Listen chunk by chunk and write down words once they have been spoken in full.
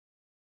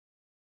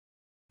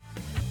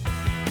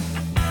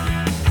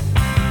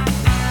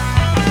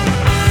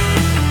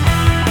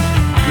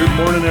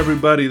Morning,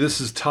 everybody. This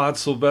is Todd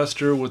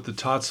Sylvester with the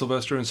Todd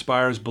Sylvester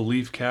Inspires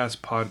Belief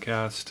Cast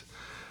podcast.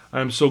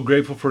 I'm so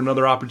grateful for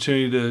another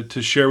opportunity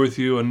to share with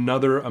you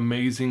another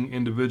amazing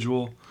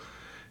individual.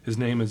 His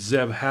name is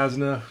Zeb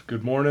Hasna.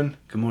 Good morning.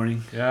 Good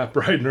morning. Yeah,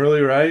 bright and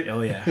early, right?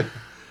 Oh, yeah.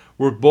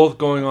 We're both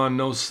going on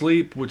no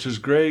sleep, which is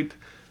great.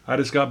 I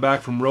just got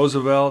back from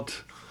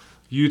Roosevelt,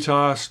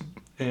 Utah,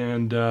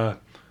 and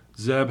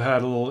Zeb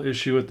had a little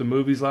issue at the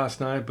movies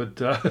last night,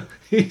 but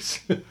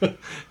he's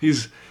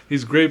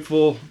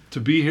grateful to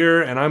be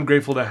here, and I'm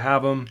grateful to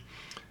have him.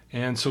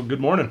 And so, good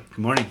morning. Good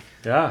morning.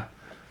 Yeah.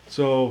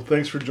 So,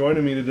 thanks for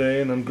joining me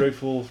today, and I'm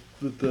grateful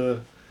that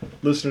the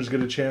listeners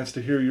get a chance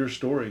to hear your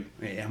story.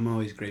 Hey, I'm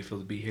always grateful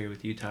to be here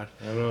with you, Todd.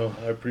 I know.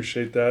 I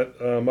appreciate that.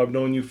 I've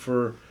known you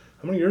for,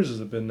 how many years has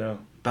it been now?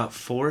 About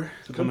 4.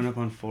 Coming up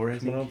on 4, I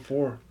think. Coming on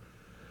 4.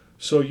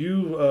 So,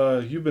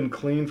 you've been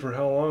clean for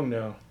how long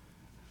now?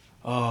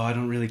 Oh, I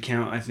don't really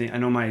count. I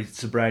know my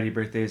sobriety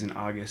birthday is in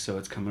August, so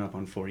it's coming up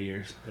on 4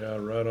 years. Yeah,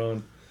 right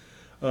on.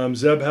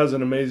 Zeb has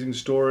an amazing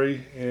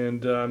story,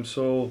 and I'm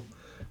so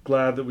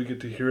glad that we get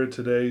to hear it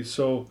today.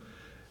 So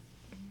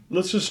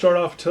let's just start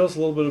off. Tell us a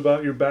little bit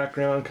about your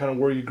background, kind of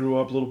where you grew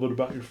up, a little bit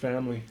about your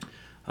family.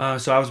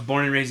 So I was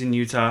born and raised in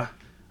Utah.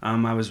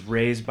 I was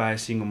raised by a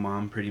single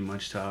mom pretty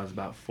much till I was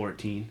about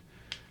 14.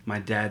 My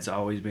dad's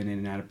always been in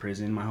and out of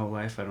prison my whole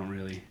life. I don't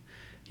really...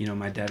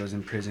 my dad was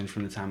in prison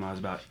from the time I was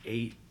about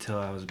 8 till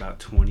I was about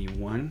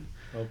 21.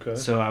 Okay.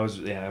 So I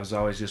was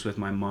always just with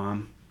my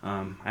mom.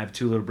 I have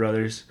 2 little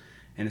brothers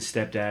and a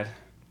stepdad,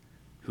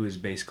 who is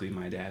basically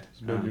my dad.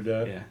 Your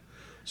dad? Yeah.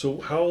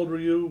 So how old were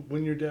you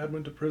when your dad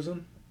went to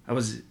prison? He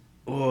was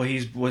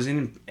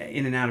in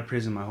and out of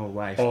prison my whole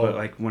life. Oh. But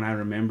like when I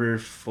remember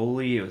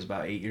fully, it was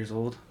about 8 years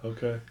old.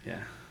 Okay.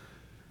 Yeah.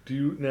 Do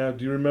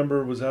you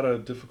remember, was that a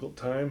difficult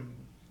time?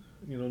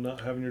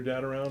 Not having your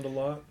dad around a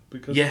lot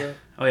because of that?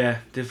 Oh yeah,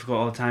 difficult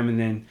all the time. And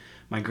then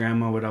my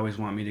grandma would always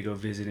want me to go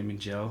visit him in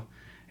jail,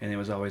 and it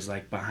was always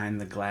like behind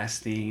the glass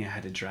thing. I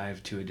had to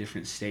drive to a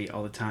different state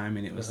all the time,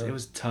 and it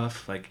was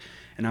tough. Like,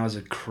 and I was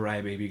a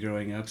crybaby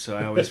growing up, so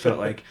I always felt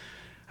like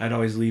I'd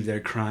always leave there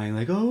crying,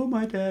 like, oh,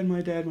 my dad,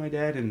 my dad, my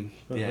dad. And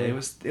yeah, it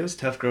was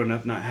tough growing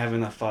up, not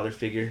having a father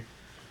figure.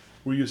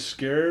 Were you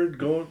scared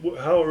going?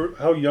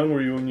 How young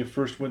were you when you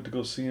first went to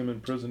go see him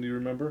in prison? Do you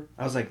remember?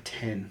 I was like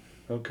 10.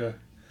 Okay.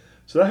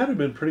 So that had to have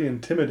been pretty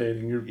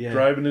intimidating. You're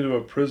driving into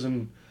a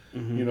prison,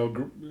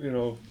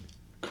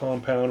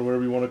 compound or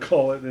whatever you want to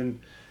call it, and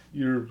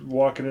you're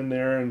walking in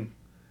there and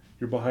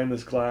you're behind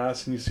this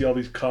glass and you see all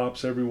these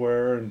cops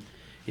everywhere. And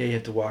yeah, you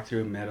have to walk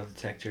through a metal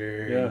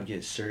detector and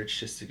get searched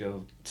just to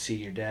go see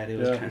your dad. It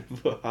was kind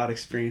of a hot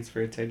experience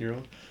for a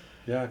 10-year-old.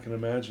 Yeah, I can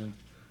imagine.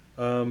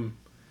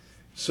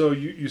 So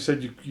you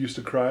said you used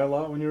to cry a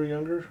lot when you were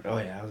younger? Oh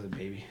yeah, I was a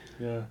baby.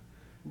 Yeah.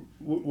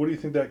 What do you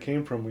think that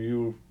came from?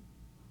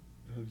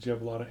 Did you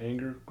have a lot of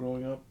anger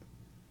growing up?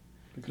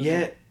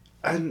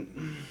 I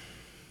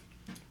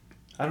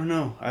don't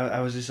know. I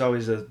was just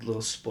always a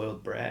little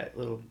spoiled brat,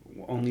 little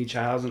only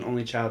child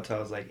till I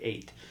was like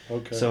 8.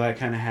 Okay. So I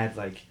kind of had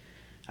I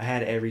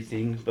had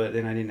everything, but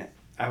then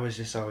I was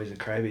just always a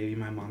crybaby.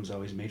 My mom's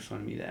always made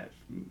fun of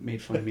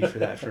me for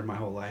that for my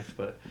whole life.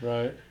 But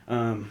right.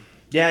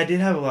 Yeah, I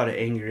did have a lot of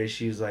anger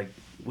issues like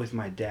with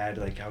my dad.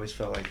 Like I always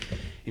felt like,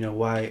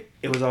 why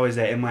it was always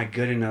that am I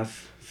good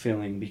enough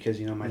feeling, because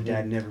my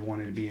dad never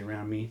wanted to be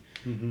around me,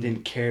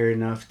 didn't care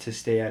enough to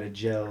stay out of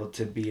jail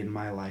to be in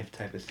my life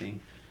type of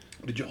thing.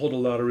 Did you hold a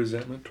lot of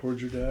resentment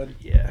towards your dad?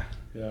 Yeah.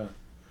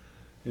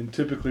 And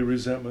typically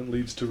resentment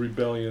leads to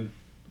rebellion,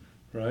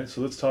 right?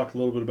 So let's talk a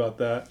little bit about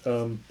that.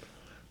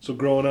 So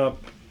growing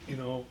up,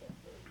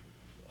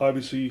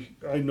 obviously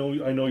I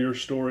know your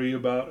story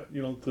about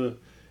the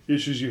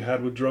issues you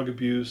had with drug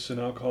abuse and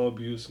alcohol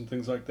abuse and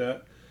things like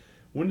that.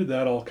 When did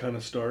that all kind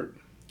of start?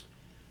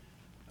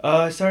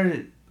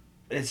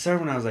 It started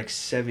when I was like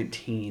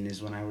 17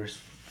 is when I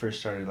first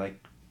started like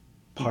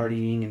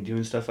partying and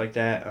doing stuff like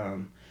that.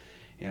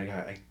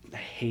 I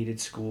hated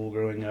school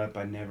growing up.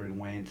 I never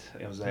went.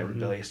 I was that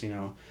rebellious,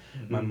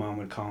 My mom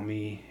would call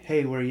me,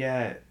 hey, where you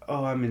at?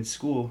 Oh, I'm in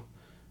school.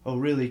 Oh,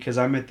 really? Because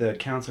I'm at the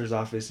counselor's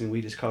office and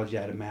we just called you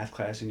out of math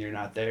class and you're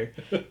not there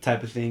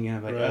type of thing. And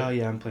I'm like, right. Oh,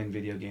 yeah, I'm playing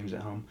video games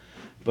at home.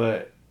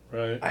 But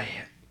right.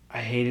 I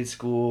hated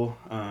school.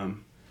 I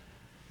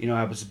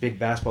was a big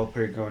basketball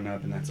player growing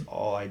up, and that's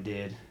all I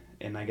did.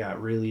 And I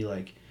got really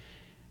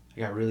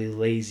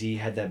lazy,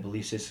 had that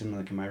belief system,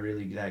 like, am I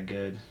really that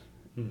good?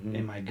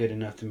 Am I good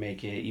enough to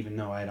make it? Even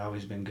though I'd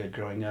always been good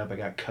growing up, I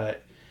got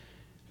cut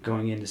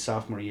going into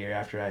sophomore year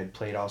after I had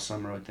played all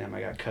summer with them.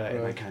 I got cut,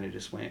 and I kind of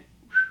just went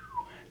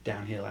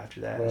downhill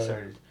after that. Right.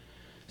 I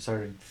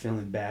started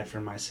feeling bad for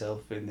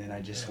myself, and then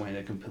I just went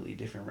a completely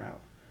different route.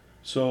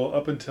 So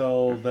up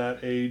until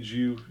that age,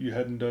 you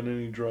hadn't done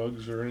any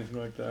drugs or anything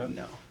like that?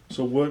 No.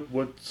 So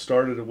what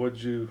started it?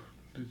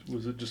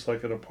 Was it just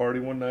like at a party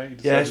one night you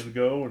decided to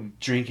go? And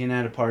drinking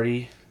at a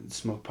party,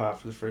 smoked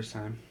pot for the first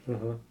time.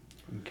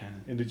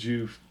 And did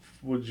you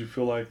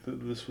feel like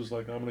this was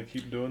like, I'm going to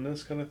keep doing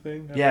this kind of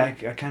thing? Yeah,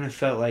 I kind of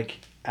felt like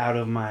out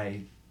of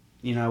my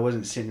I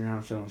wasn't sitting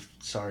around feeling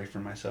sorry for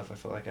myself. I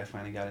felt like I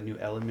finally got a new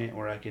element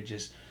where I could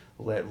just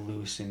let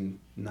loose and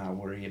not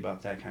worry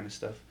about that kind of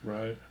stuff.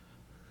 Right.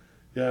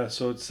 Yeah,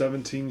 so at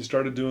 17 you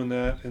started doing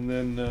that, and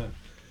then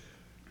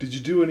did you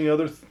do any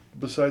other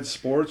besides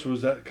sports, or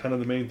was that kind of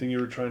the main thing you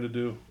were trying to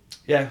do?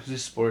 Yeah, it was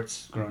just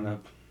sports growing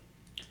up.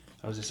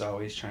 I was just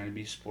always trying to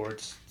be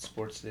sports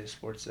this,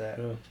 sports that.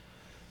 Yeah.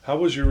 How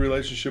was your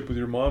relationship with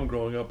your mom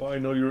growing up? I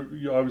know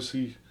you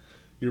obviously,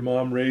 your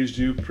mom raised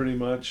you pretty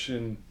much,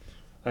 and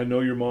I know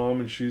your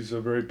mom, and she's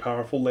a very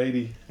powerful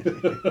lady.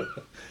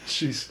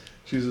 she's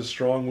a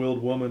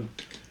strong-willed woman,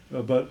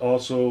 but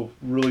also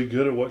really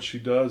good at what she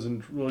does,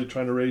 and really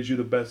trying to raise you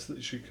the best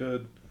that she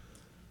could.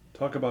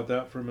 Talk about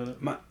that for a minute.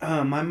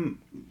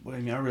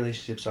 Our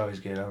relationship's always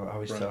good. I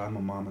always Right. tell I'm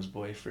a mama's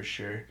boy for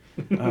sure.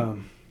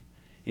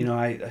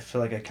 I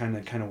feel like I kind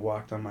of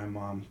walked on my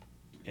mom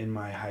in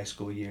my high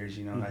school years.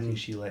 I think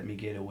she let me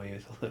get away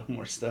with a little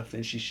more stuff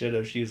than she should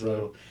have. She was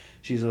a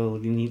little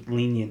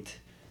lenient,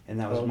 and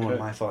that was more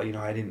my fault.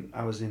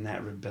 I was in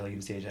that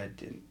rebellion stage.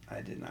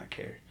 I did not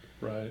care.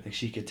 Right. Like,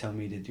 she could tell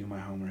me to do my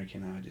homework,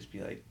 and I would just be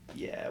like,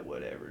 yeah,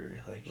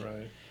 whatever. Like,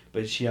 Right.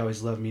 But she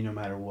always loved me no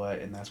matter what,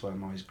 and that's what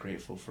I'm always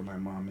grateful for. My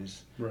mom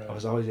is. Right. I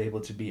was always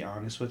able to be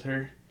honest with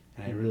her,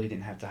 and I really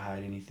didn't have to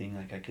hide anything.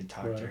 Like, I could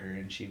talk Right. to her,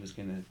 and she was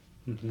gonna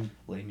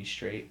lay me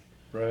straight.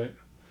 Right.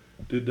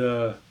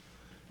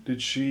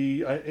 Did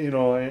she? And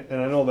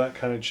I know that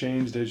kind of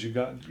changed as you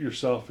got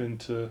yourself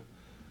into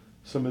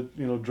some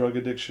drug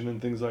addiction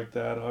and things like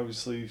that.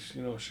 Obviously,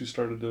 she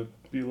started to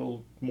be a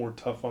little more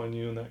tough on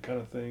you and that kind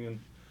of thing.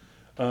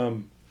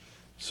 And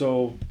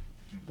so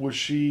was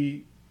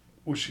she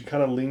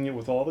kind of lenient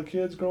with all the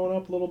kids growing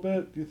up a little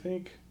bit? Do you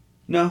think?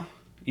 No,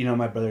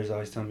 my brothers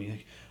always tell me,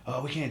 like,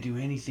 oh, we can't do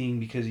anything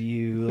because of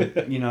you. Like,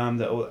 I'm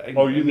the old.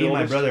 Oh, you me the and my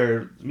oldest?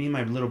 brother, me and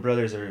my little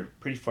brothers are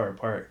pretty far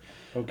apart.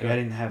 Okay. Like, I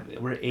didn't have.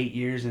 We're 8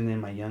 years, and then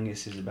my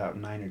youngest is about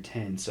 9 or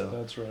 10. So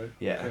That's right.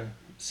 yeah. Okay.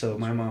 So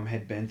my mom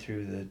had been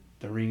through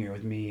the ringer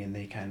with me, and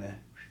they kind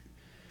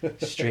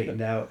of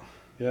straightened out.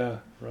 Yeah,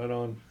 right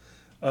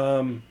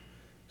on.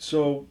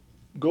 So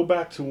go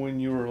back to when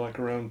you were like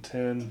around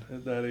 10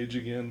 at that age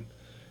again.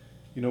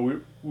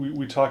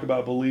 We talk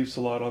about beliefs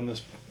a lot on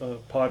this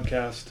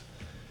podcast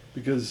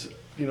because,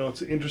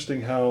 it's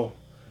interesting how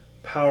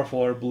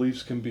powerful our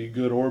beliefs can be,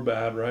 good or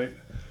bad, right?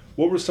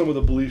 What were some of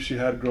the beliefs you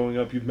had growing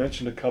up? You've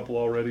mentioned a couple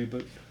already,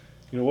 but,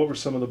 what were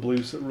some of the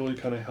beliefs that really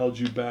kind of held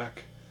you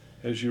back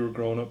as you were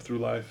growing up through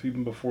life,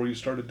 even before you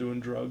started doing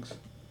drugs?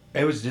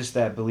 It was just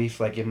that belief,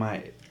 like, am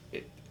I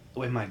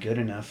good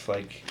enough?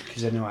 Like,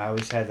 because I know I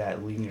always had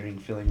that lingering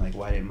feeling, like,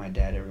 why didn't my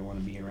dad ever want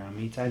to be around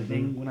me type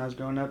thing when I was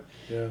growing up.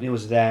 Yeah. And it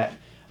was that.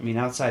 I mean,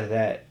 outside of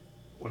that,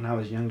 when I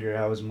was younger,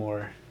 I was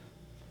more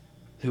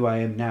who I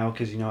am now,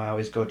 because, I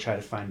always go try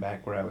to find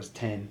back where I was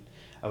 10.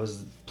 I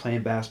was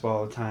playing basketball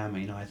all the time.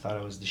 I thought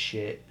I was the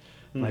shit.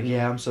 Like,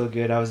 yeah, I'm so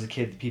good. I was the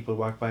kid that people would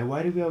walk by.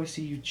 Why do we always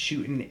see you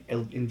shooting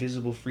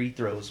invisible free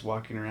throws,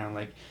 walking around?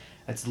 Like,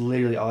 that's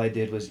literally all I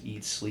did was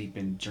eat, sleep,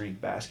 and drink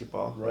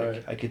basketball. Right.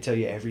 Like, I could tell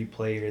you every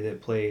player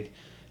that played,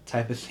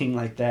 type of thing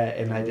like that.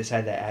 And I just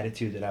had that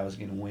attitude that I was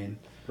going to win.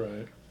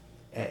 Right.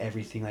 At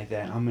everything like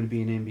that. I'm going to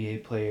be an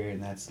NBA player,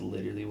 and that's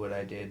literally what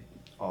I did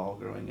all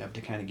growing up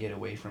to kind of get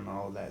away from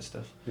all of that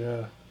stuff.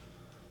 Yeah.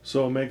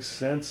 So it makes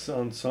sense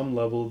on some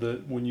level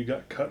that when you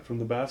got cut from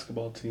the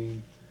basketball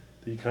team,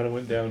 that you kind of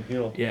went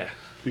downhill. Yeah.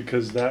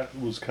 Because that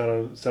was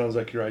sounds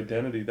like your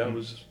identity. That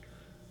was,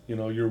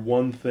 your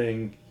one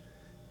thing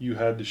you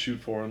had to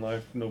shoot for in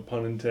life, no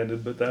pun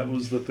intended, but that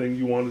was the thing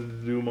you wanted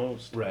to do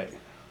most. Right.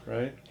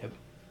 Right?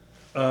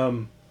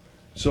 Yep.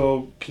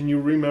 So can you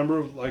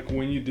remember, like,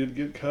 when you did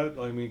get cut?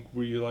 I mean,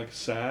 were you, like,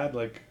 sad?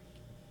 Like,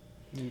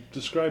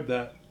 describe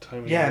that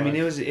time in your Yeah, I mean,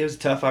 life. it was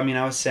tough. I mean,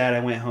 I was sad.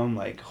 I went home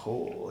like,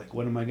 oh, like,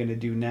 what am I gonna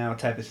do now,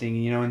 type of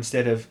thing.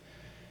 Instead of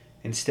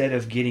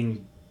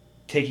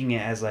taking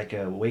it as like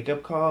a wake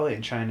up call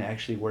and trying to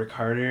actually work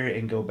harder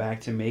and go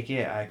back to make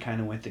it, I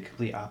kind of went the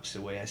complete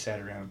opposite way. I sat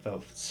around and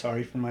felt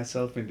sorry for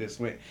myself and just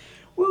went,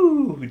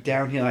 woo,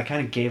 downhill. I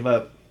kind of gave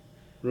up.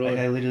 Really? Like,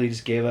 I literally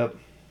just gave up.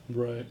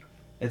 Right.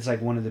 It's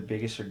like one of the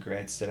biggest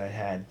regrets that I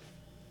had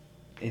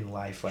in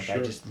life. Like, I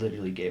Sure. just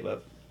literally gave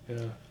up.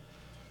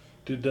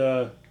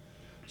 Yeah.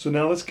 So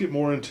now let's get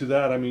more into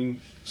that. I mean,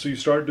 so you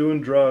start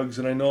doing drugs,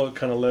 and I know it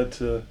kind of led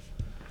to,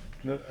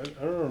 I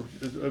don't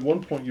know, at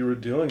one point you were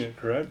dealing it,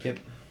 correct? Yep.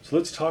 So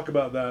let's talk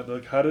about that.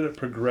 Like, how did it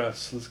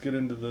progress? Let's get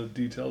into the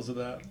details of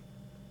that.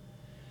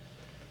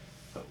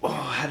 Oh,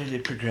 how did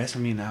it progress? I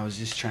mean, I was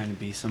just trying to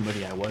be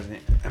somebody I wasn't.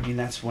 I mean,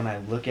 that's when I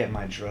look at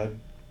my drug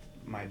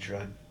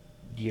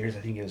years. I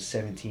think it was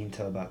 17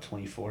 till about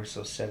 24,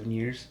 so 7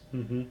 years.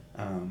 Mm-hmm.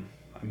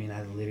 I mean,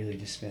 I literally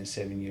just spent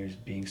 7 years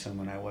being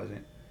someone I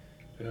wasn't.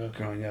 Yeah.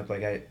 Growing up,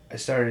 like, I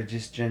started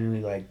just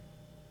generally, like,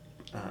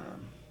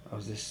 I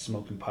was just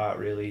smoking pot,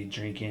 really.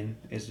 Drinking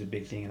is a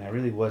big thing, and I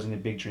really wasn't a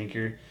big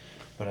drinker,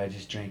 but I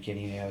just drank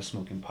anyway. I was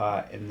smoking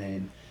pot, and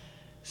then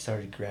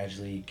started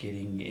gradually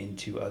getting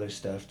into other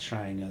stuff,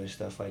 trying other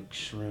stuff like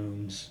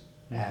shrooms,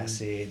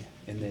 acid,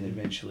 and then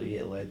eventually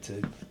it led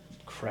to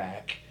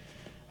crack.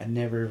 I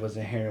never was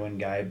a heroin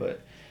guy,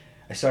 but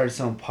I started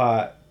selling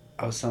pot.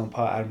 I was selling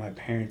pot out of my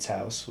parents'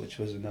 house, which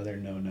was another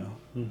no-no.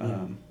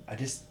 I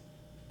just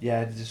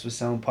was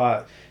selling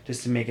pot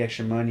just to make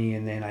extra money,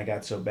 and then I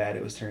got so bad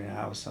it was turning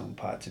out I was selling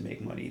pot to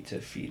make money to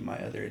feed my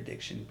other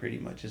addiction, pretty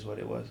much is what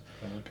it was.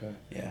 Okay.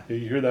 Yeah.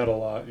 You hear that a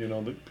lot,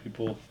 that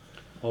people,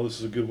 oh, this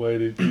is a good way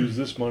to use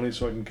this money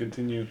so I can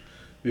continue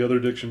the other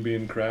addiction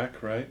being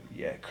crack, right?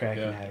 Yeah, crack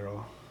and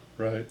Adderall.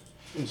 Right.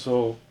 And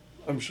so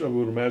I'm sure I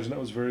would imagine that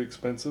was very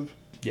expensive.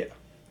 Yeah.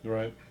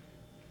 Right.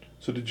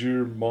 So did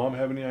your mom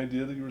have any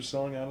idea that you were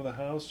selling out of the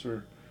house,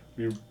 or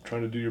were you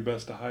trying to do your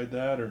best to hide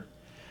that, or?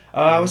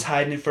 I was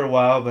hiding it for a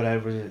while, but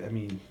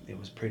it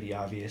was pretty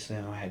obvious.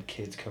 I had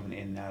kids coming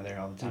in and out of there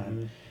all the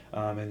time.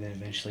 And then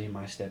eventually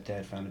my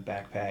stepdad found a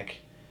backpack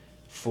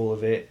full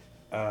of it,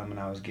 and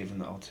I was given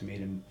the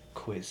ultimatum,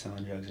 quit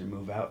selling drugs or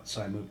move out.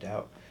 So I moved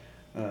out.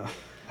 I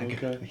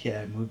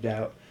moved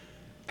out,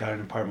 got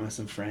an apartment with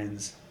some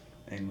friends,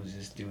 and was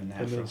just doing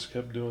that. And then just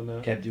kept doing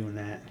that? Kept doing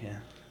that, yeah.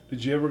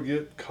 Did you ever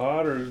get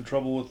caught or in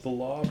trouble with the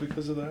law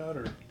because of that,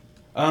 or?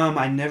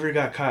 I never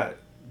got caught.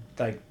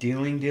 Like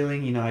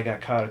dealing, I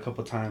got caught a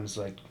couple times.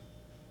 Like,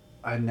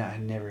 I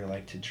never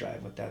liked to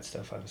drive with that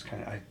stuff. I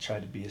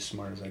tried to be as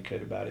smart as I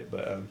could about it,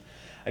 but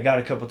I got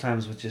a couple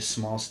times with just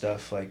small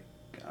stuff, like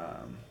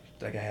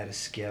I had a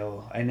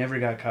scale. I never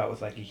got caught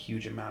with like a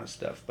huge amount of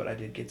stuff, but I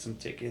did get some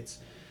tickets.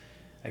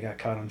 I got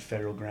caught on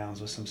federal grounds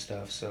with some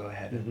stuff, so I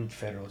had a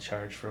federal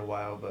charge for a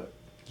while. But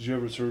did you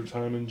ever serve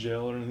time in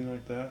jail or anything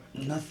like that?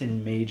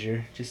 Nothing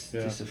major, just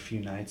a few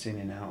nights in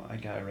and out. I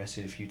got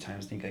arrested a few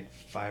times, I think like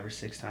 5 or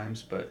 6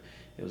 times, but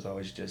it was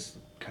always just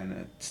kind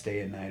of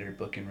stay at night or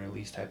book and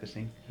release type of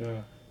thing.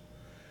 Yeah.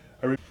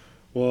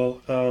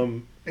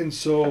 And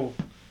so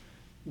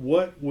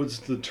what was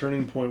the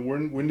turning point?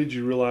 When did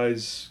you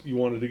realize you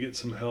wanted to get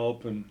some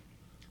help, and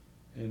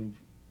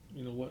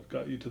what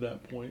got you to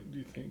that point, do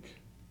you think?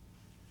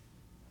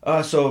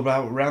 So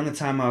around the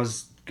time when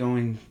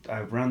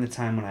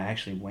I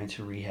actually went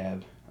to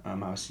rehab,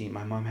 my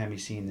mom had me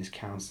seeing this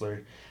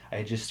counselor. I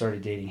had just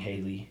started dating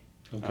Haley,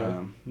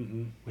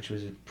 which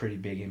was a pretty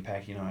big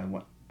impact. I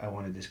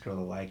wanted this girl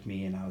to like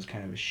me, and I was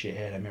kind of a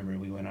shithead. I remember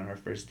we went on our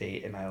first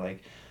date, and I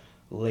like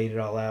laid it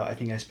all out. I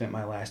think I spent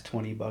my last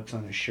 $20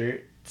 on a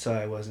shirt, so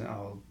I wasn't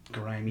all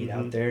grimy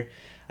out there.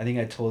 I think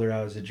I told her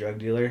I was a drug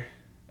dealer.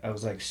 I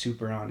was like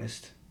super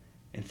honest,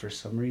 and for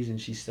some reason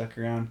she stuck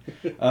around.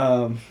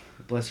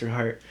 Bless her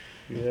heart.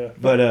 Yeah.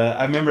 But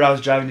I remember I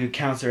was driving to a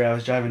counselor. I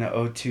was driving my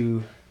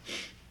 '02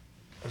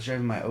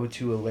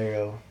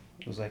 Alero.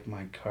 It was like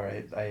my car.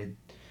 It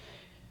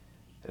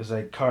was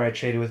like car I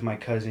traded with my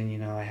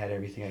cousin. I had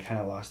everything. I kind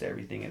of lost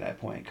everything at that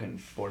point. I couldn't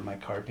afford my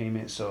car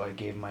payment, so I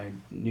gave my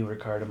newer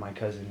car to my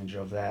cousin and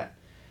drove that.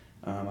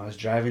 I was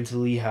driving to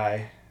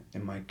Lehigh,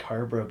 and my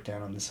car broke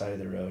down on the side of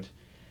the road.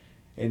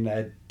 And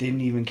I didn't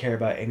even care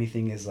about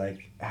anything as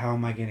like, how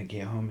am I going to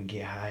get home and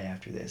get high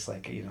after this?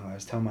 Like, I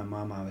was telling my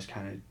mom I was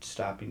kind of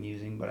stopping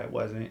using, but I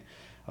wasn't.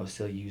 I was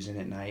still using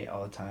at night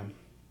all the time.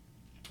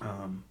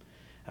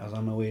 I was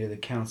on my way to the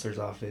counselor's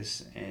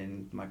office,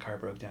 and my car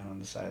broke down on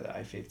the side of the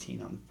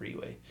I-15 on the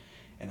freeway.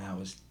 And I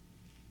was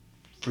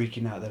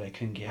freaking out that I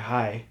couldn't get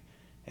high.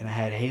 And I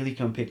had Haley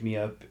come pick me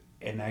up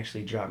and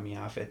actually drop me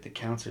off at the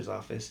counselor's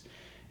office.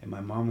 And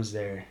my mom was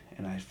there,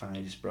 and I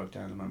finally just broke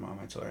down to my mom.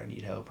 I told her I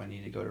need help. I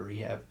need to go to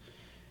rehab.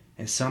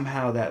 And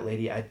somehow that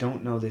lady, I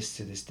don't know this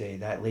to this day,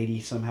 that lady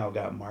somehow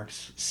got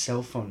Mark's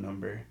cell phone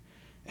number.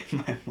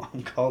 And my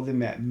mom called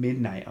him at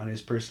midnight on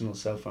his personal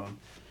cell phone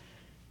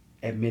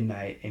at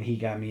midnight, and he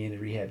got me into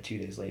rehab 2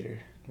 days later.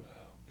 Wow.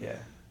 Yeah.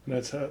 And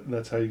that's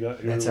how you got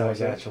here. That's how I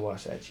got to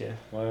Wasatch, yeah.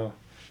 Wow.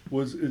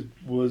 Was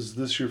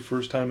this your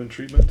first time in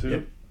treatment too?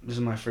 Yep. This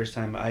is my first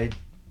time. I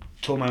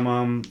told my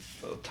mom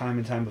time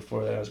and time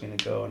before that I was going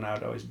to go, and I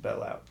would always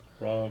bail out.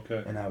 Wow,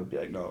 okay. And I would be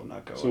like, no, I'm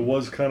not going. So it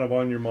was kind of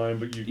on your mind,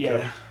 but you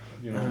kept,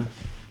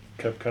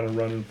 kept kind of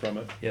running from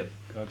it. Yep.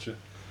 Gotcha.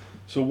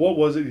 So what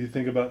was it you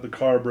think about the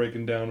car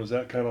breaking down? Was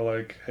that kind of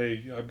like,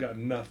 hey, I've got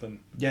nothing?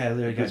 Yeah, I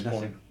literally got nothing.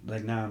 Point.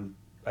 Like now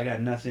I got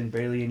nothing,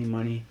 barely any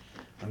money.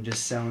 I'm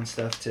just selling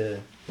stuff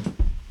to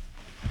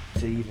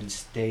even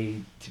stay,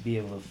 to be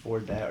able to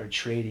afford that, or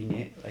trading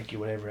it, like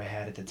whatever I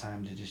had at the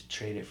time, to just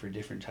trade it for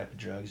different type of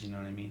drugs, you know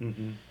what I mean?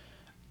 Mm-hmm.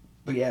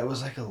 But yeah, it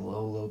was like a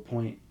low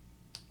point.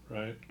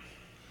 Right.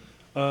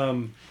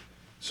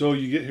 So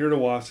you get here to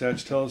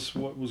Wasatch. Tell us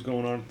what was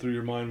going on through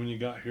your mind when you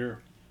got here.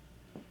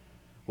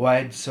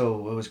 Well, so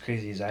what was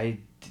crazy is I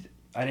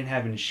didn't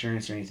have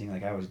insurance or anything.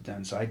 Like, I was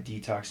done. So I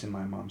detoxed in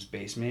my mom's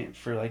basement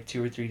for like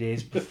 2 or 3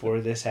 days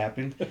before this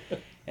happened.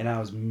 And I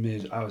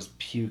was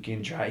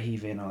puking, dry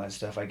heaving, all that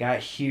stuff. I got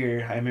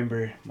here. I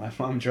remember my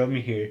mom drove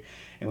me here,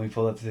 and we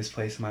pulled up to this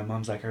place. And my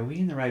mom's like, "Are we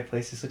in the right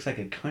place? This looks like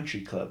a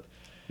country club.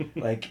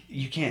 Like,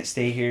 you can't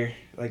stay here.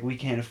 Like, we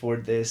can't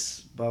afford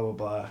this, blah, blah,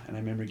 blah." And I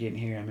remember getting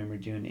here. I remember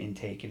doing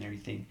intake and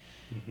everything.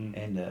 Mm-hmm.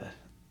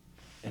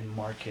 And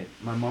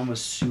my mom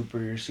was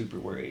super, super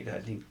worried. I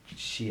think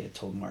she had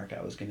told Mark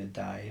I was going to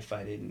die if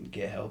I didn't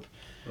get help.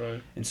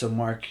 Right. And so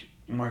Mark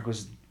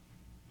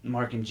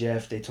and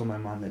Jeff, they told my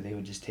mom that they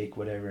would just take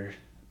whatever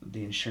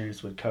the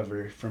insurance would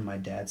cover from my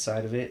dad's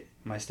side of it,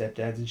 my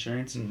stepdad's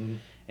insurance, Mm-hmm.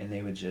 and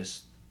they would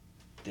just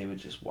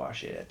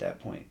wash it at that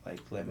point, like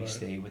let me Right.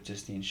 stay with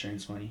just the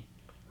insurance money.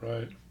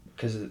 Right.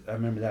 Because I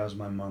remember that was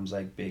my mom's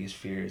like biggest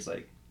fear is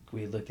like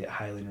we looked at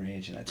Highland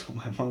Ranch and I told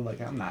my mom like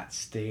I'm not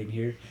staying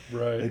here.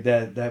 Right. Like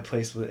that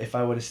place was, if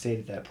I would have stayed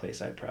at that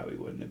place I probably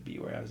wouldn't be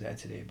where I was at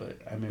today. But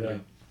I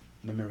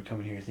remember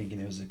coming here thinking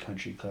it was a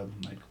country club.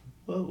 I'm like,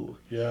 whoa.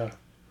 Yeah.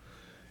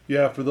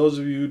 Yeah, for those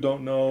of you who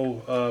don't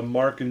know,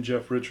 Mark and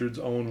Jeff Richards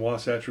own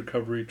Wasatch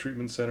Recovery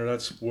Treatment Center.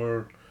 That's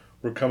where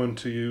we're coming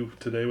to you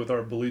today with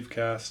our Belief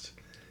Cast.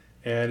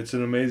 And it's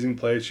an amazing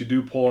place. You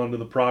do pull onto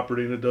the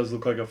property, and it does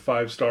look like a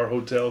 5-star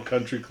hotel,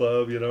 country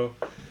club, you know.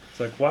 It's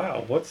like,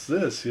 wow, what's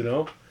this, you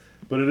know?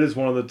 But it is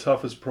one of the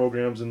toughest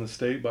programs in the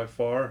state by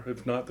far,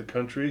 if not the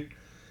country.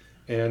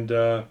 And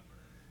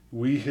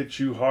we hit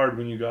you hard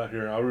when you got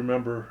here. I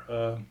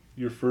remember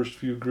your first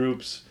few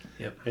groups.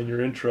 Yep. And your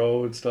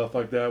intro and stuff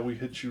like that. We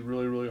hit you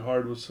really, really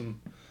hard with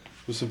some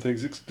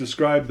things.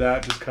 Describe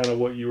that, just kind of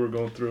what you were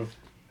going through.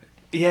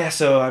 Yeah,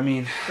 so I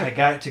mean, I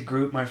got to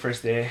group my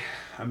first day.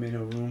 I'm in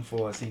a room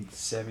full, I think,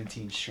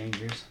 17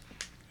 strangers.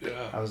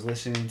 Yeah. I was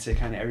listening to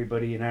kind of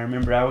everybody, and I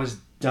remember I was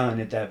done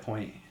at that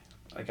point.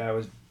 Like I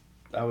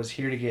was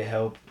here to get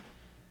help.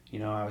 You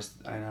know,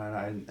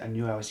 I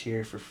knew I was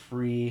here for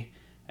free.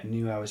 I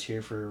knew I was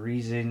here for a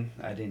reason.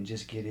 I didn't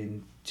just get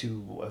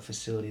into a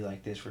facility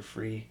like this for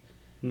free.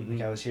 Mm-hmm.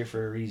 Like I was here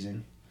for a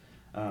reason.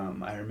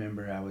 I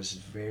remember I was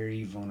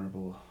very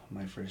vulnerable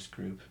my first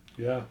group.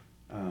 Yeah.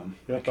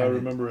 Yep, I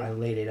remember it. I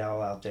laid it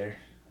all out there.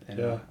 And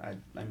Yeah.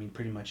 I mean,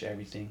 pretty much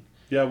everything.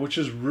 Yeah, which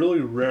is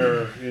really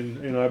rare.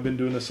 And I've been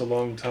doing this a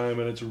long time,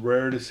 and it's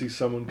rare to see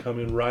someone come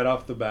in right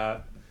off the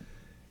bat.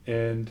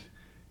 And,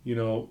 you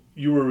know,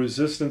 you were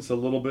resistant a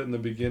little bit in the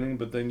beginning,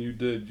 but then you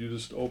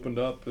just opened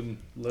up and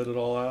let it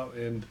all out.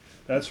 And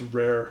that's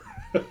rare,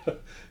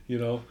 you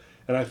know.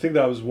 And I think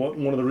that was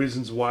one of the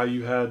reasons why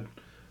you had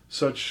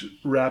such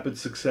rapid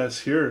success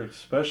here,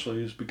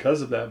 especially, is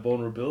because of that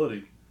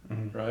vulnerability,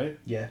 Mm-hmm. right?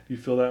 Yeah. You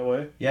feel that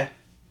way? Yeah.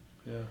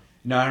 Yeah.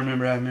 No, I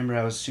remember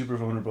I was super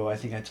vulnerable. I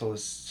think I told a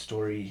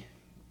story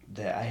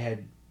that I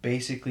had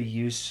basically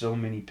used so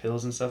many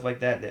pills and stuff like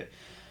that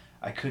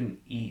I couldn't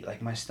eat.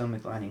 Like my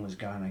stomach lining was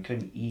gone. I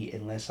couldn't eat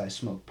unless I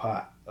smoked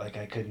pot. Like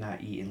I could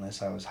not eat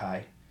unless I was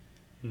high.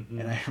 Mm-hmm.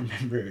 And I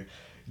remember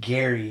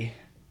Gary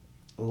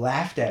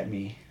laughed at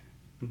me.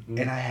 Mm-hmm.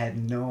 And I had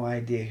no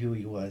idea who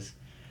he was.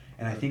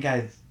 And I think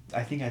I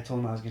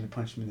told him I was going to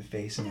punch him in the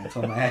face, and I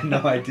told him I had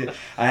no idea.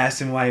 I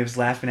asked him why he was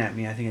laughing at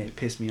me. I think it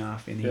pissed me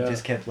off, and he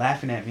just kept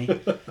laughing at me.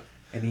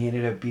 And he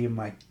ended up being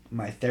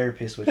my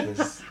therapist,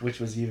 which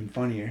was even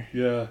funnier.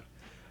 Yeah.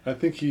 I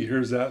think he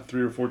hears that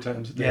 3 or 4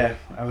 times a day. Yeah,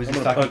 I was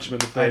just talking. Punch him in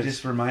the face. I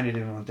just reminded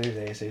him on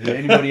Thursday. I said, "Is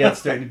anybody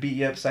else starting to beat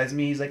you up besides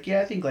me?" He's like, "Yeah,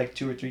 I think like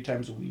 2 or 3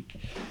 times a week."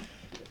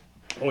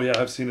 Oh yeah,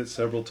 I've seen it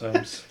several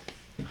times.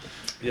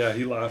 Yeah,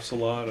 he laughs a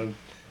lot, and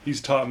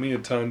he's taught me a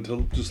ton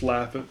to just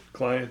laugh at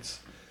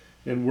clients.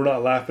 And we're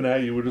not laughing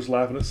at you, we're just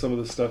laughing at some of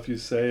the stuff you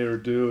say or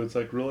do. It's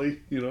like, really?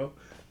 You know,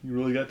 you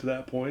really got to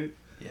that point?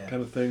 Yeah.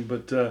 Kind of thing.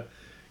 But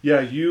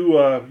yeah, you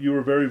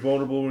were very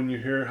vulnerable when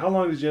you're here. How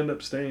long did you end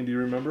up staying? Do you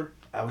remember?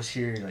 I was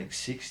here like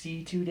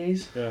 62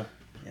 days. Yeah.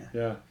 Yeah.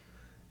 Yeah.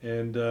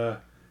 And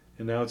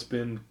now it's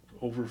been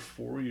over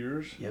 4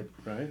 years. Yep.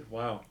 Right?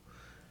 Wow.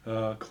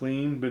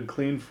 Been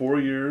clean 4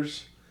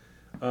 years.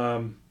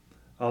 I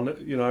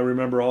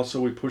remember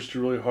also we pushed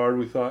you really hard.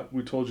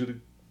 We told you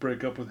to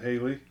break up with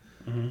Haley.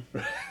 Mm-hmm.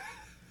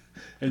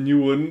 And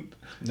you wouldn't.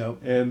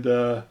 Nope. And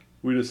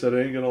we just said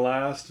it ain't gonna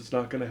last. It's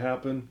not gonna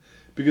happen,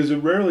 because it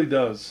rarely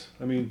does.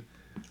 I mean,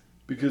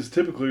 because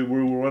typically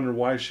we were wondering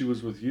why she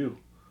was with you.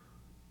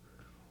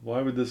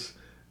 Why would this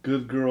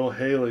good girl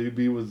Haley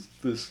be with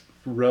this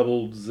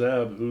rebel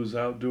Zeb who's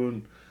out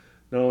not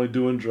only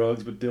doing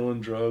drugs but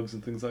dealing drugs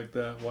and things like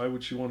that? Why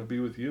would she want to be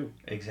with you?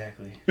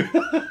 Exactly.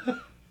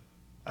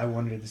 I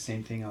wondered the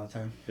same thing all the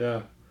time.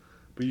 Yeah,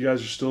 but you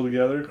guys are still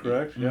together,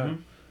 correct? Mm-hmm. Yeah.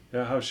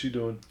 Yeah. How's she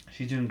doing?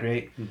 She's doing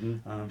great.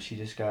 Mm-hmm. She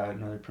just got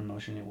another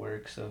promotion at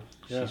work, so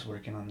she's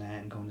working on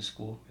that and going to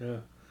school. Yeah.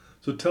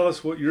 So tell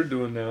us what you're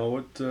doing now.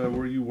 Where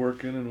are you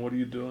working and what are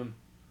you doing?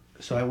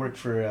 So I work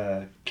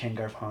for Ken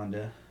Garf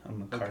Honda.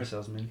 I'm a car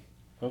salesman.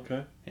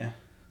 Okay. Yeah.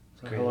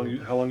 So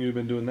how long you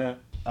been doing that?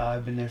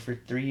 I've been there for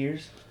 3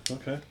 years.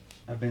 Okay.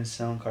 I've been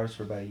selling cars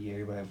for about a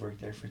year, but I've worked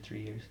there for 3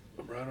 years.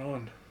 Right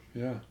on.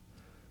 Yeah.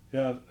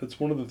 Yeah, that's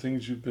one of the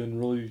things you've been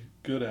really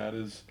good at.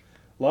 Is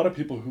a lot of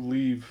people who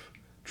leave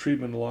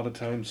treatment a lot of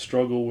times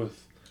struggle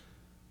with,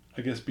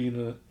 I guess,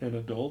 being an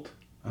adult.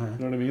 Uh-huh. You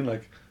know what I mean?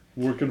 Like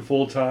working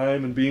full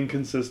time and being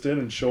consistent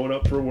and showing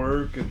up for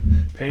work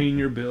and paying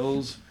your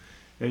bills.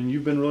 And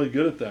you've been really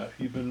good at that.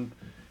 You've been,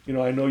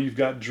 I know you've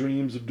got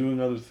dreams of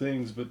doing other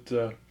things, but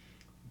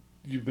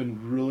you've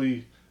been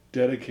really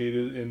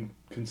dedicated and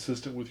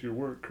consistent with your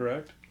work,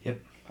 correct? Yep.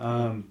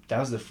 That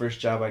was the first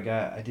job I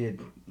got.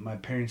 My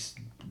parents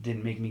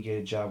didn't make me get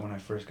a job when I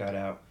first got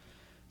out.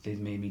 They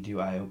made me do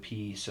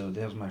IOP, so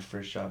that was my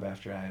first job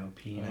after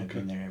IOP, and I've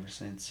been there ever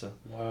since. So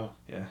wow,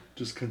 yeah,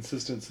 just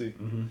consistency.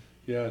 Mm-hmm.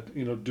 Yeah,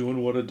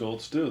 doing what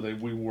adults do.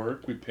 We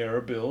work, we pay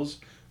our bills,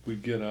 we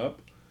get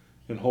up,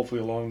 and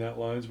hopefully along that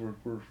lines we're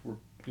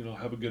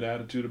have a good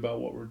attitude about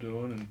what we're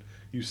doing, and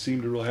you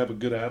seem to really have a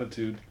good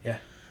attitude. Yeah.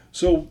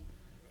 So,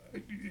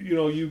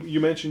 you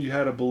mentioned you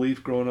had a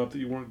belief growing up that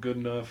you weren't good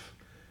enough.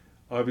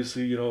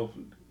 Obviously,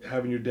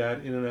 having your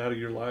dad in and out of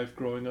your life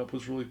growing up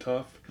was really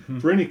tough. Mm-hmm.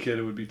 For any kid,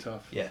 it would be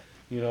tough. Yeah.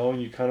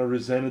 And you kind of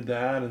resented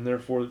that, and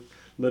therefore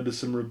led to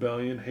some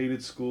rebellion,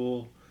 hated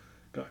school,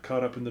 got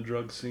caught up in the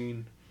drug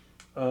scene.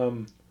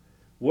 Um,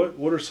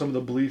 what are some of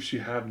the beliefs you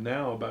have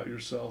now about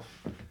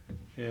yourself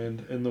and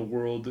the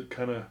world that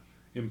kind of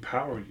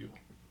empower you?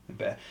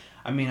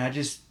 I mean,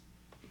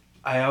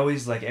 I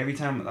always like every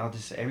time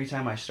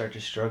I start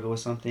to struggle with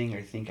something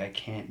or think I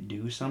can't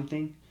do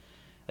something,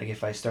 like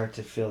if I start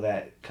to feel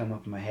that come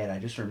up in my head, I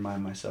just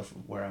remind myself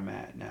of where I'm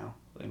at now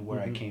and where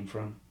I came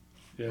from.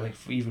 Yeah. Like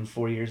even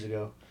 4 years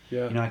ago.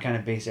 Yeah. I kind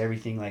of base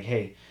everything like,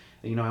 hey,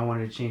 I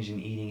wanted to change an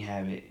eating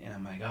habit, and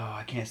I'm like, oh,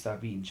 I can't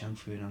stop eating junk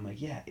food. And I'm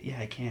like, yeah,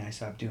 I can. I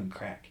stopped doing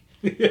crack.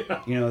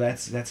 Yeah.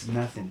 That's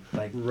nothing.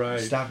 Like, right.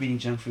 Stop eating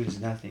junk food is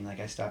nothing. Like,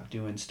 I stopped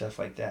doing stuff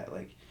like that.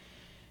 Like,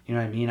 you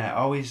know what I mean? I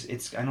know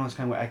it's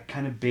kind of, I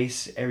kind of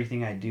base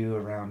everything I do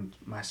around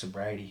my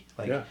sobriety.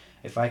 Like, yeah.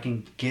 If I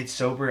can get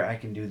sober, I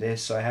can do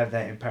this. So I have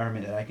that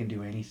empowerment that I can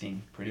do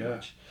anything pretty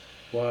much.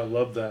 Well, I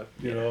love that.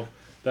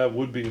 That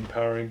would be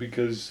empowering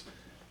because,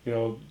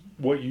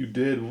 what you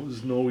did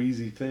was no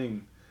easy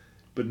thing.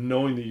 But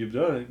knowing that you've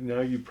done it,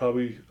 now you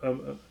probably,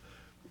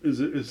 is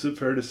it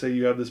fair to say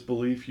you have this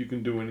belief you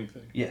can do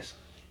anything? Yes.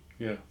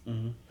 Yeah.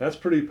 Mm-hmm. That's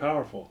pretty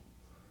powerful.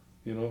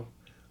 I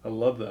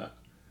love that.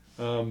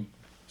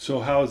 So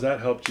how has that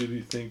helped you, do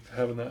you think,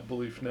 having that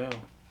belief now?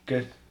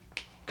 Good.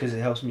 Because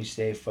it helps me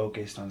stay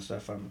focused on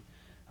stuff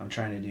I'm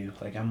trying to do.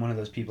 Like, I'm one of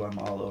those people, I'm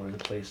all over the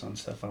place on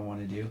stuff I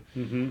want to do.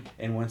 Mm-hmm.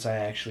 And once I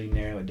actually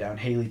narrow it down,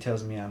 Haley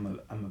tells me I'm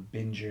a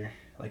binger.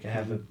 Like, I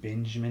have a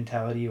binge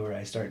mentality where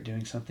I start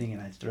doing something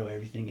and I throw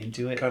everything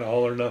into it. Kind of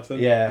all or nothing.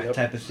 Yeah, yep.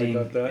 type of thing.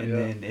 I got that, and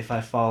then if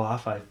I fall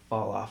off, I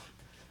fall off.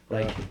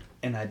 Like, right.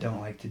 And I don't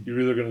like to.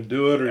 You're either going to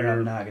do it or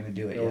I'm not going to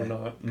do it. Or yet.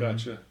 not.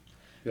 Gotcha.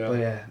 Yeah. But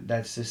yeah,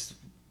 that's just.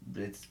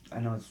 It's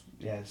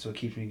what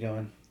keeps me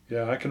going.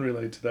 Yeah, I can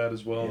relate to that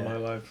as well in my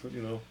life.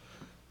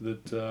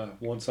 That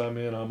once I'm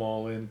in, I'm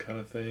all in, kind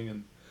of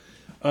thing.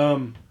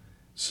 And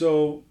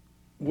so,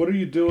 what are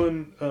you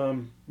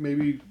doing?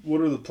 Maybe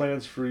what are the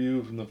plans for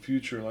you in the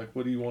future? Like,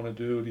 what do you want to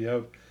do? Do you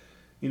have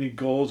any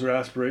goals or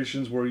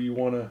aspirations where you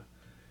want to,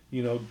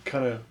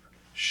 kind of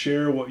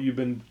share what you've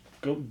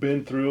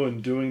been through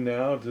and doing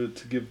now to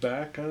give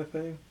back, kind of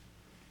thing?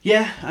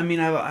 Yeah, I mean,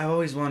 I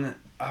always want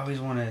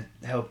to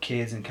help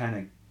kids and kind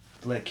of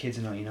let kids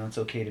know, it's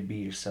okay to be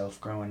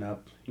yourself growing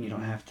up. You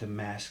don't have to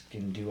mask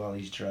and do all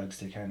these drugs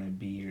to kind of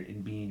be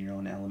in your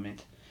own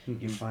element.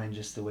 You're fine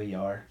just the way you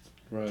are,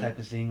 right. Type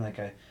of thing. Like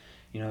I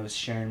was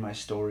sharing my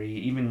story,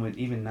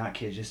 even not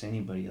kids, just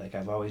anybody. Like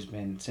I've always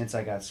been, since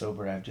I got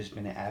sober, I've just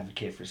been an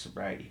advocate for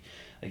sobriety.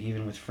 Like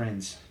even with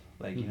friends,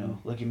 like,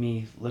 look at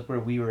me, look where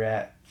we were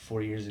at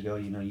 4 years ago.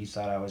 You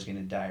thought I was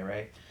gonna die,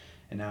 right?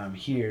 And now I'm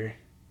here,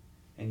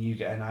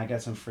 and I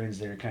got some friends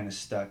that are kind of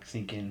stuck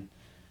thinking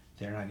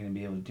they're not going to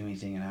be able to do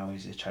anything, and I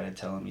always just try to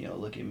tell them,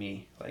 look at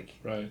me. Like,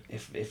 right.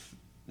 If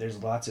there's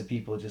lots of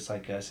people just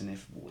like us, and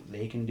if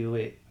they can do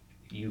it,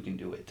 you can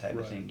do it, type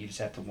of thing. You just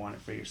have to want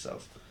it for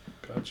yourself.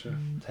 Gotcha.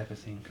 Type of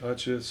thing.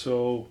 Gotcha.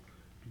 So,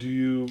 do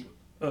you,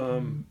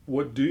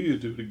 what do you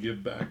do to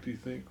give back, do you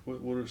think?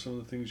 What are some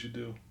of the things you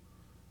do?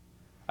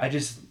 I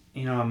just,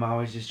 I'm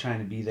always just trying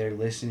to be there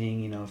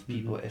listening, if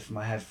people, if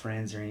I have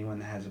friends or anyone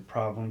that has a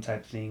problem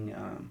type thing,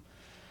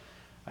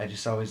 I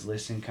just always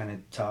listen, kind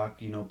of talk.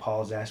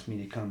 Paul's asked me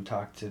to come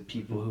talk to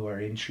people who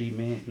are in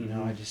treatment.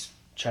 I just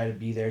try to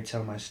be there,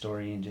 tell my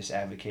story, and just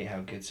advocate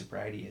how good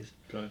sobriety is.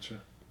 Gotcha.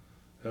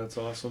 That's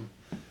awesome.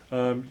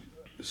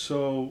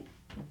 So,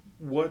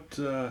 what,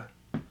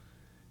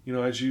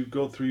 as you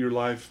go through your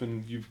life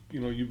and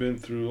you've been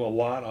through a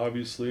lot,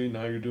 obviously,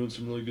 now you're doing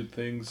some really good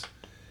things.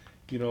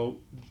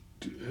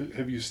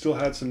 Have you still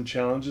had some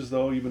challenges,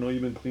 though, even though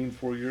you've been clean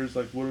 4 years?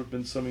 Like, what have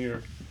been some of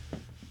your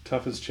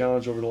toughest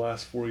challenge over the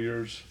last 4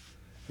 years?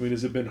 I mean,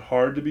 has it been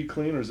hard to be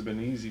clean, or has it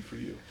been easy for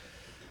you?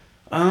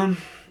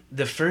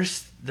 The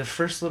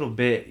first little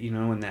bit,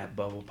 when that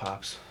bubble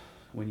pops,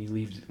 when you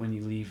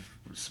leave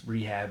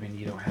rehab and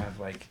you don't have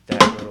like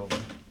that little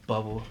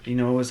bubble, it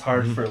was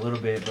hard for a little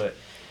bit, but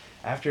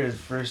after the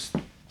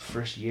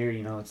first year,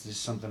 it's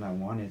just something I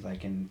wanted,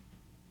 like, and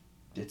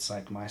it's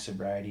like my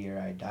sobriety or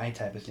I die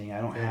type of thing.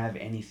 I don't have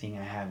anything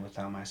I have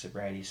without my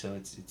sobriety, so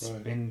it's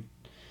right. been,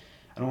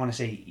 I don't want to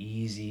say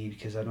easy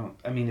because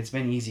it's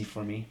been easy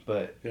for me,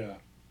 but yeah,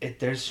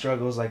 there's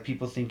struggles. Like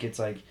people think it's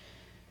like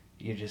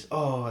you're just,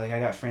 like I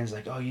got friends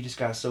like, you just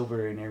got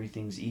sober and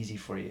everything's easy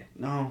for you.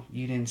 No,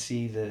 you didn't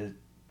see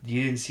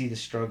the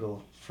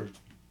struggle for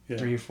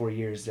 3 or 4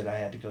 years that I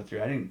had to go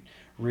through. I didn't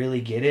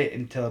really get it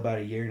until about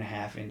 1.5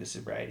 years into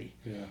sobriety.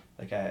 Yeah.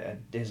 Like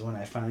is when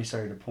I finally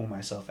started to pull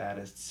myself out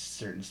of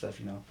certain stuff,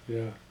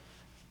 Yeah.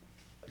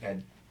 Like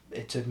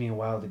it took me a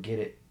while to get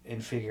it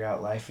and figure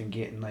out life and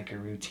get in like a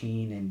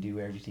routine and do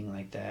everything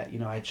like that. You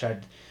know,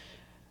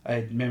 I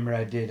remember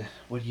I did,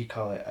 what do you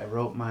call it? I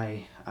wrote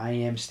my I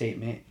am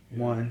statement,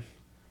 one.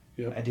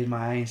 Yep. I did my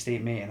I am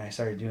statement and I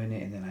started doing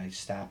it and then I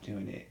stopped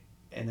doing it.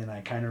 And then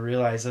I kind of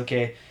realized,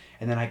 okay,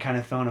 and then I kind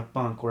of fell in a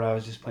funk where I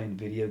was just playing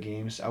video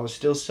games. I was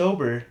still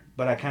sober,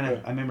 but I kind of,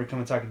 Yeah. I remember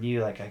coming talking to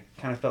you, like I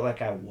kind of felt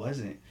like I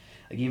wasn't.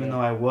 Like even Yeah.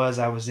 though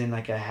I was in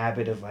like a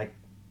habit of like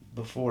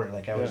before,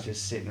 like I was Yeah.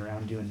 just sitting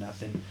around doing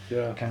nothing,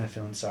 Yeah. kind of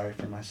feeling sorry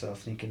for myself,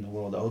 thinking the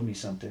world owed me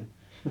something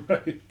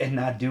Right. and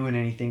not doing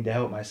anything to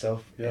help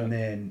myself. Yeah. And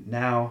then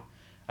now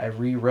I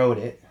rewrote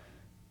it.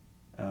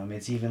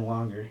 It's even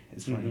longer.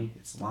 It's funny. Mhm.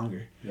 It's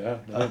longer. Yeah.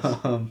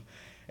 Nice.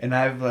 And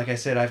I've, like I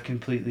said, I've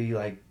completely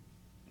like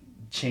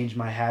changed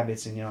my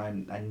habits. And you know,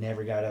 I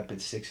never got up at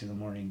 6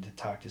 a.m. to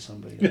talk to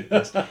somebody like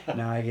this.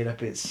 Now I get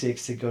up at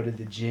 6 to go to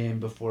the gym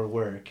before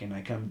work, and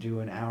I come do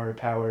an hour of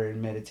power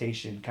and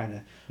meditation, kind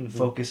of Mhm.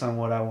 focus on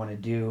what I want to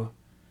do.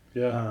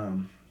 Yeah.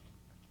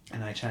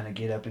 And I try to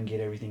get up and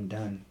get everything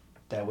done.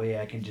 That way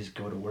I can just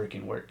go to work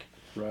and work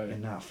Right.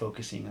 and not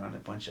focusing on a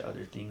bunch of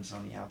other things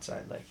on the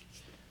outside. Like,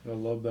 I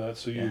love that.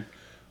 So Yeah.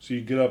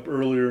 you get up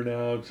earlier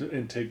now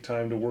and take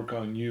time to work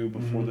on you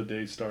before Mhm. the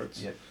day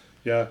starts. Yep.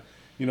 Yeah.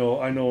 You know,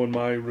 I know in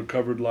my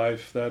recovered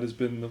life that has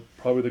been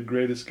probably the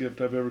greatest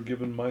gift I've ever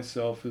given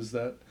myself is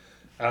that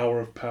hour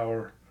of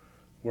power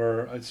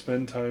where I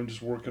spend time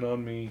just working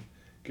on me,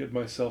 get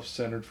myself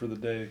centered for the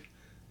day.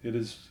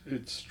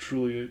 It's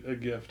truly a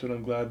gift, and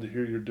I'm glad to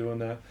hear you're doing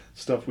that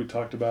stuff we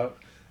talked about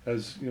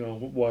as you know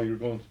while you're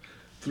going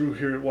through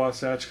here at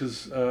Wasatch,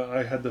 because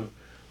I had the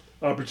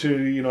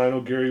opportunity. You know, I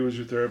know Gary was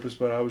your therapist,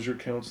 but I was your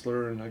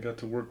counselor, and I got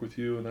to work with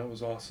you, and that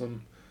was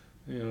awesome.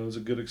 You know, it was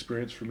a good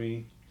experience for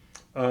me.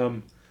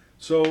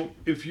 So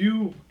if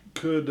you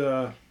could,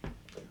 I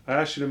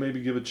asked you to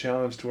maybe give a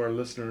challenge to our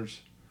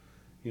listeners.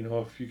 You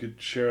know, if you could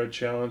share a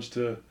challenge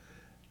to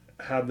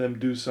have them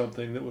do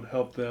something that would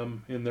help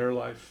them in their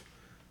life.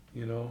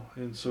 You know,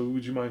 and so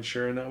would you mind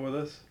sharing that with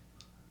us?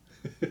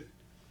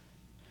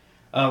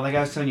 like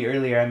I was telling you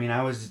earlier, I mean,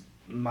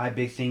 my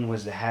big thing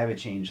was the habit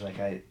change. Like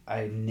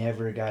I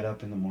never got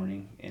up in the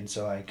morning, and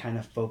so I kind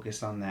of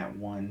focused on that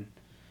one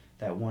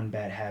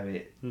bad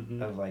habit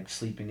Mm-hmm. of like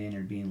sleeping in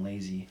or being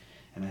lazy.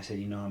 And I said,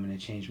 you know, I'm gonna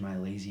change my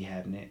lazy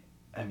habit.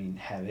 I'm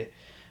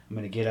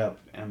gonna get up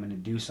and I'm gonna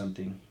do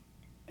something,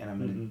 and I'm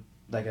gonna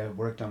Mm-hmm. like I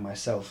worked on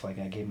myself. Like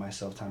I gave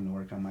myself time to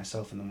work on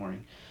myself in the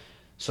morning.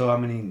 So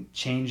I'm gonna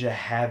change a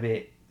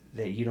habit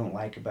that you don't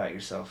like about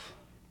yourself.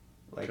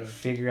 Like Okay.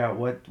 figure out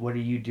what are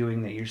you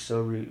doing that you're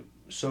so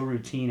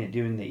routine at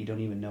doing that you don't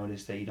even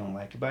notice that you don't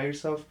like about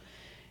yourself,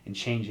 and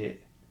change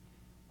it.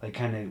 Like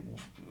kind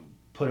of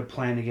put a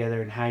plan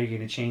together and how you're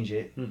gonna change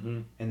it,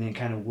 Mm-hmm. and then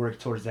kind of work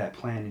towards that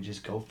plan and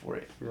just go for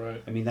it.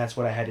 Right. I mean, that's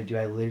what I had to do.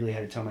 I literally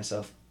had to tell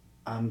myself,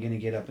 I'm gonna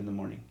get up in the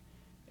morning.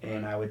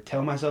 And Right. I would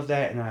tell myself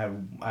that, and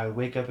I would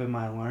wake up in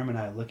my alarm, and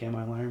I would look at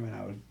my alarm, and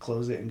I would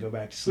close it and go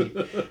back to sleep.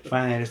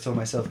 Finally, I just told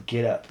myself,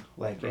 get up.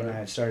 Like, and Right.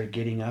 I started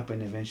getting up,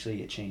 and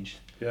eventually it changed.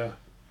 Yeah.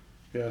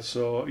 Yeah.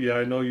 So yeah,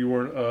 I know you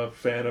weren't a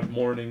fan of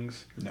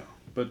mornings. No.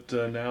 But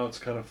now it's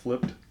kind of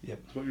flipped. Yep.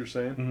 That's what you're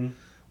saying. Mm-hmm.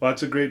 Well,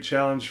 that's a great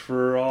challenge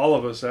for all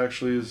of us.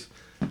 Actually, is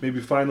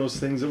maybe find those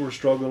things that we're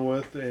struggling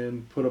with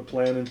and put a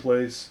plan in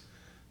place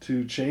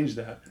to change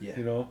that. Yeah.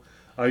 You know,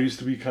 I used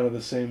to be kind of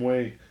the same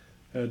way.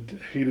 I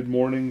hated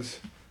mornings.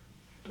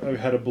 I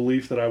had a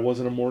belief that I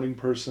wasn't a morning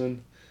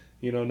person.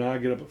 You know, now I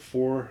get up at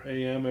 4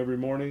 a.m. every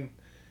morning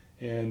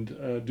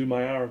and do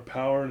my hour of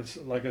power. And it's,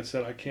 like I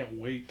said, I can't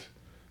wait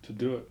to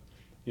do it.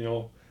 You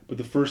know, but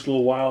the first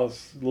little while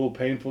it's a little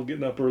painful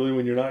getting up early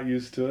when you're not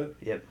used to it.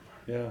 Yep.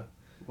 Yeah.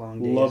 Long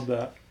days. Love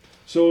that.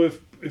 So if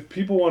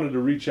people wanted to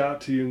reach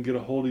out to you and get a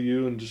hold of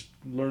you and just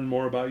learn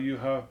more about you,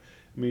 how,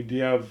 I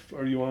mean,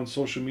 are you on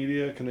social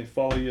media? Can they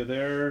follow you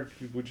there?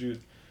 Would you?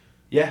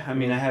 Yeah, I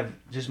mean, I have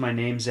just my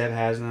name, Zeb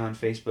Hasna, on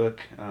Facebook,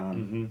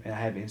 Mhm. and I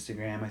have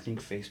Instagram. I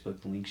think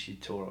Facebook links you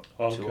to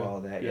Okay. all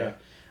that. Yeah. Yeah.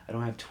 I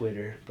don't have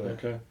Twitter, but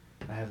Okay.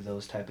 I have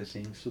those type of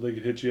things. So they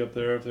could hit you up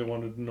there if they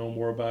wanted to know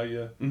more about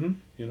you, Mm-hmm.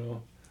 you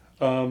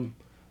know.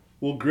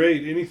 Well,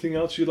 great. Anything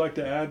else you'd like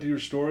to add to your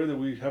story that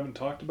we haven't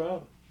talked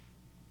about?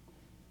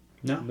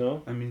 No.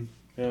 No? I mean,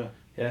 Yeah.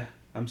 yeah,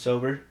 I'm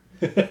sober,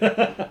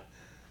 and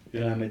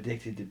Yeah. I'm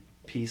addicted to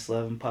peace,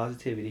 love, and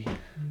positivity.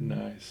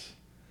 Nice.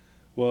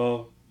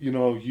 Well, you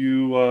know,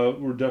 you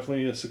were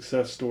definitely a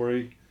success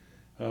story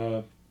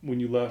when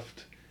you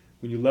left.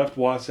 When you left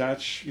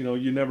Wasatch, you know,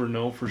 you never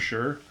know for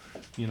sure,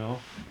 you know.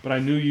 But I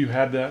knew you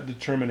had that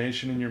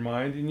determination in your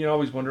mind, and you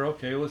always wonder,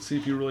 okay, let's see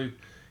if you really,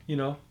 you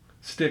know,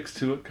 sticks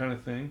to it, kind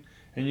of thing.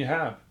 And you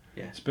have.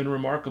 Yeah. It's been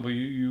remarkable.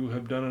 You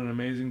have done an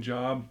amazing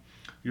job.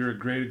 You're a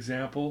great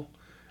example.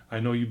 I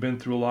know you've been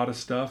through a lot of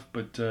stuff,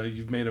 but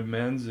you've made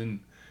amends and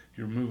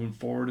you're moving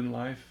forward in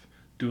life,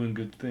 doing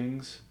good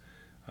things.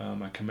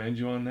 I commend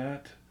you on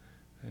that,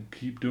 and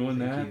keep doing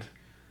Thank that.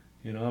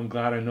 You know, I'm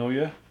glad I know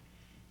you,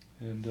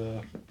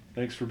 and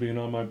thanks for being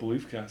on my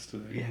Belief Cast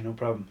today. Yeah, no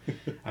problem.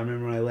 I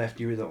remember when I left,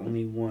 you were the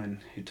only one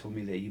who told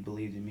me that you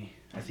believed in me.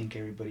 I think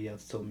everybody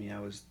else told me I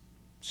was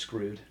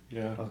screwed.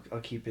 Yeah. I'll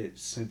keep it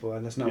simple.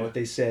 And that's not Yeah. what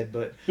they said,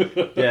 but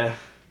yeah.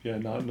 Yeah,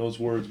 not in those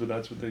words, but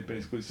that's what they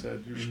basically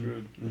said. You're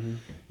screwed. Mm-hmm.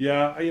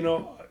 Yeah,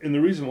 and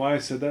the reason why I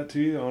said that to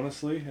you,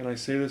 honestly, and I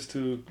say this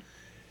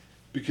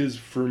because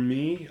for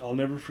me, I'll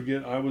never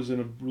forget, I was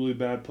in a really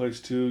bad place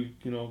too,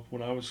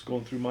 when I was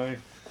going through my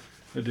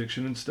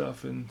addiction and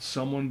stuff, and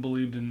someone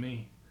believed in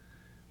me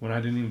when I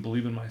didn't even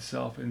believe in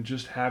myself. And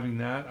just having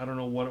that, I don't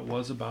know what it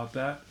was about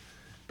that,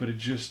 but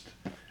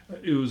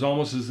it was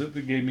almost as if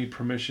it gave me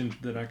permission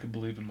that I could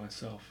believe in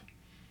myself.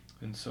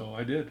 And so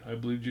I did. I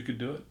believed you could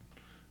do it.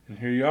 And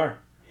here you are.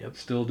 Yep.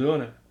 Still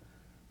doing it.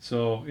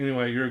 So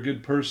anyway, you're a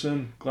good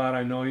person. Glad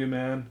I know you,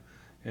 man.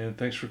 And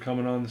thanks for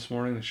coming on this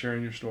morning and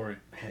sharing your story.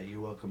 Hey,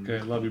 you're welcome.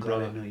 Okay, love you, Glad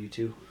brother. I know you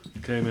too.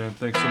 Okay, man.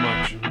 Thanks so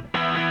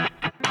much.